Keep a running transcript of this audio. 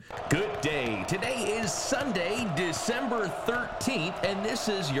Good day. Today is Sunday, December 13th, and this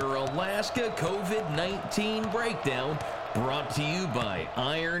is your Alaska COVID-19 breakdown brought to you by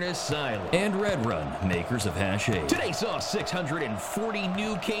Iron Asylum and Red Run, makers of Hash-Aid. Today saw 640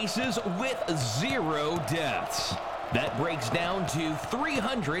 new cases with 0 deaths. That breaks down to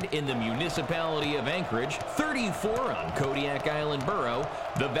 300 in the municipality of Anchorage, 34 on Kodiak Island Borough.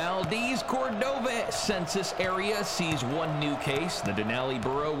 The Valdez-Cordova census area sees 1 new case, the Denali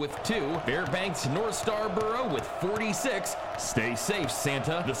Borough with 2, Fairbanks North Star Borough with 46. Stay safe,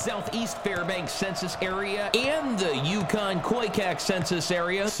 Santa. The Southeast Fairbanks census area and the Yukon-Koikak census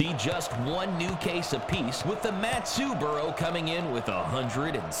area see just 1 new case apiece, with the Matsu Borough coming in with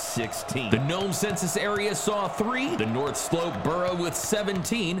 116. The Nome census area saw 3, the North Slope Borough with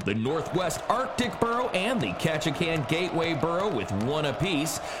 17, the Northwest Arctic Borough and the Ketchikan Gateway Borough with 1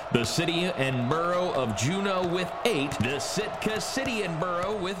 apiece, the City and Borough of Juneau with 8, the Sitka City and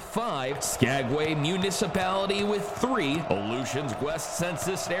Borough with 5, Skagway Municipality with 3, Aleutians West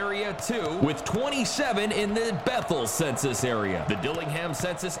Census Area 2, with 27 in the Bethel Census Area. The Dillingham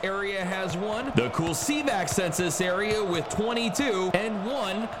Census Area has 1, the Coolseevac Census Area with 22, and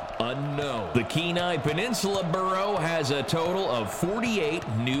 1 unknown. The Kenai Peninsula Borough has a total of 48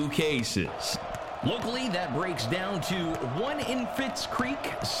 new cases. Locally, that breaks down to 1 in Fitz Creek,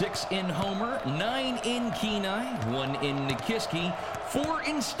 6 in Homer, 9 in Kenai, 1 in Nikiski, 4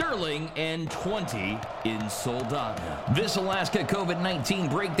 in Sterling, and 20 in Soldotna. This Alaska COVID-19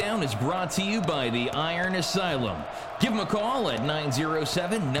 breakdown is brought to you by the Iron Asylum. Give them a call at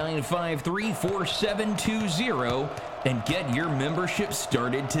 907-953-4720 and get your membership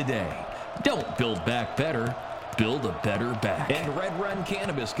started today. Don't build back better. Build a better back. And Red Run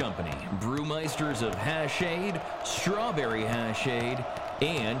Cannabis Company, brewmeisters of Hash-Aid, Strawberry Hash-Aid,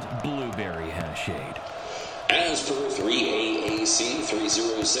 and Blueberry Hash-Aid. As per 3AAC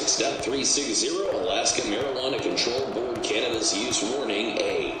 306.360, Alaska Marijuana Control Board Cannabis Use Warning,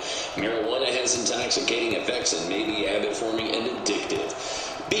 A. Marijuana has intoxicating effects and may be habit-forming and addictive.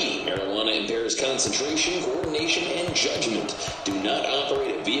 B. Marijuana impairs concentration, coordination, and judgment. Do not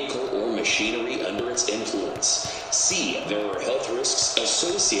operate a vehicle or machinery under its influence. C. There are health risks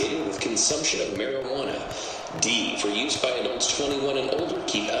associated with consumption of marijuana. D. For use by adults 21 and older,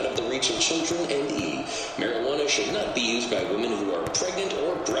 keep out of the reach of children. And E. Marijuana should not be used by women who are pregnant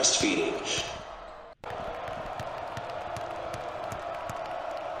or breastfeeding.